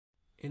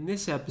In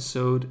this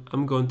episode,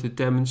 I'm going to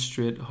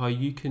demonstrate how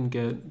you can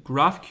get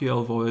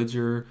GraphQL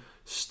Voyager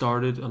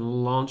started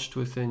and launched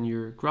within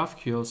your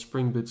GraphQL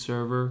Spring Boot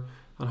server,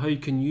 and how you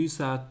can use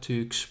that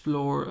to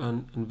explore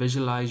and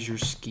visualize your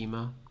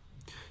schema.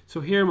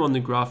 So here I'm on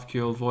the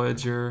GraphQL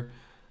Voyager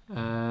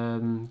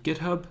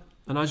GitHub,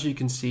 and as you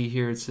can see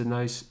here, it's a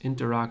nice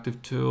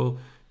interactive tool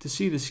to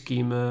see the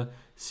schema,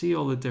 see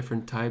all the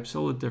different types,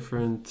 all the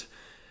different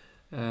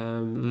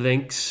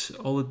links,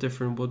 all the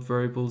different what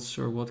variables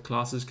or what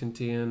classes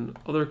contain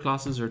other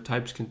classes or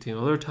types contain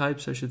other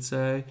types, I should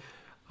say,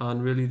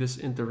 and really this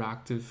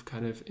interactive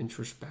kind of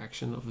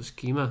introspection of the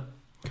schema.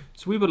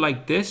 So we would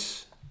like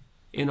this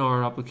in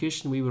our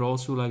application. We would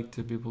also like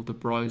to be able to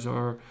browse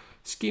our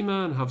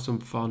schema and have some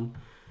fun.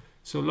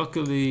 So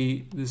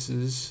luckily this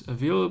is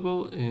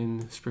available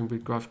in Spring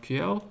Boot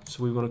GraphQL.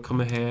 So we want to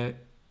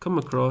come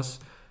across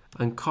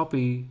and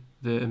copy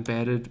the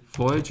embedded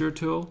Voyager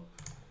tool.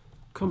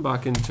 Come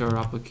back into our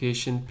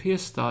application,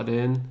 paste that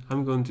in.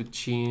 I'm going to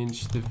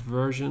change the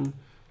version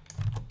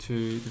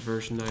to the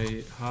version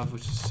I have,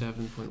 which is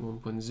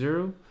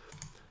 7.1.0.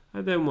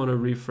 I then want to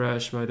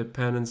refresh my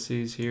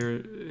dependencies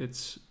here.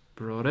 It's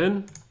brought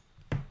in.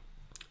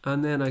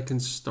 And then I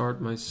can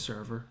start my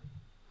server.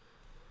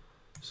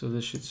 So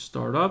this should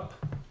start up.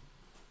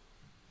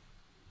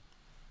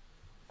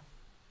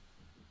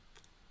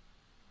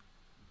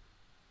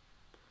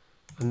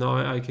 And now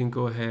I can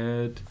go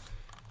ahead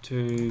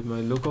to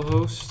my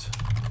localhost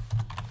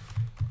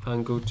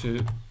and go to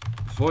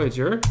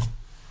Voyager,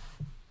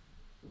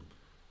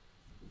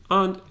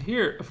 and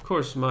here of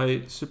course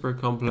my super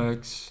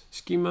complex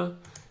schema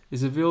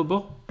is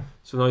available.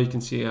 So now you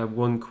can see I have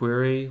one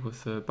query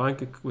with a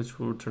bank which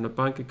will return a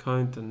bank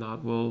account, and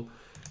that will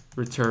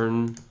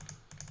return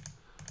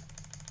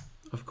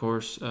of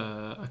course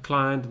a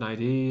client, an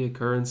ID, a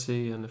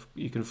currency, and if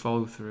you can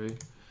follow through.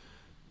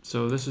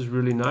 So this is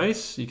really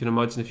nice. You can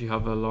imagine if you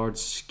have a large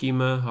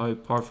schema, how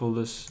powerful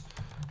this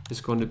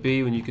is going to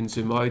be when you can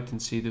zoom out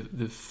and see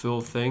the full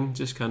thing,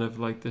 just kind of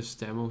like this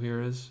demo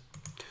here is.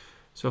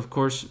 So of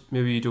course,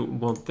 maybe you don't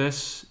want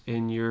this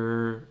in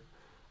your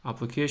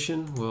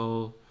application.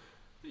 Well,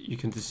 you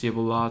can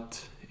disable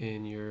that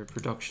in your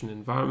production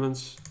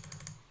environments.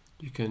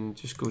 You can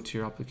just go to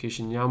your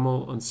application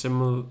YAML, and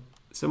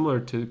similar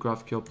to the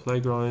GraphQL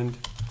playground,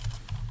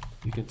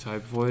 you can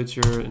type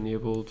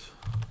voyager-enabled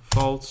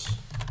false.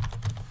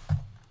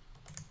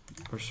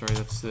 Or sorry,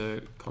 that's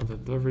the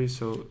content delivery.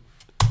 So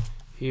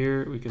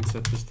here we can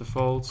set this to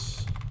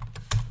false,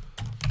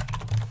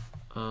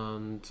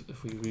 and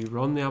if we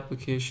rerun the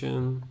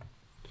application,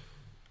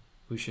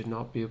 we should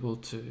not be able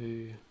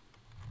to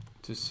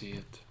see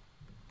it.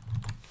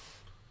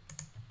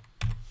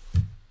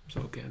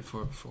 So again,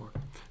 404.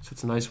 So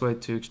it's a nice way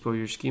to explore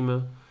your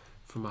schema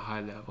from a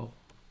high level.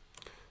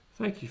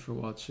 Thank you for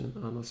watching,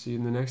 and I'll see you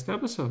in the next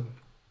episode.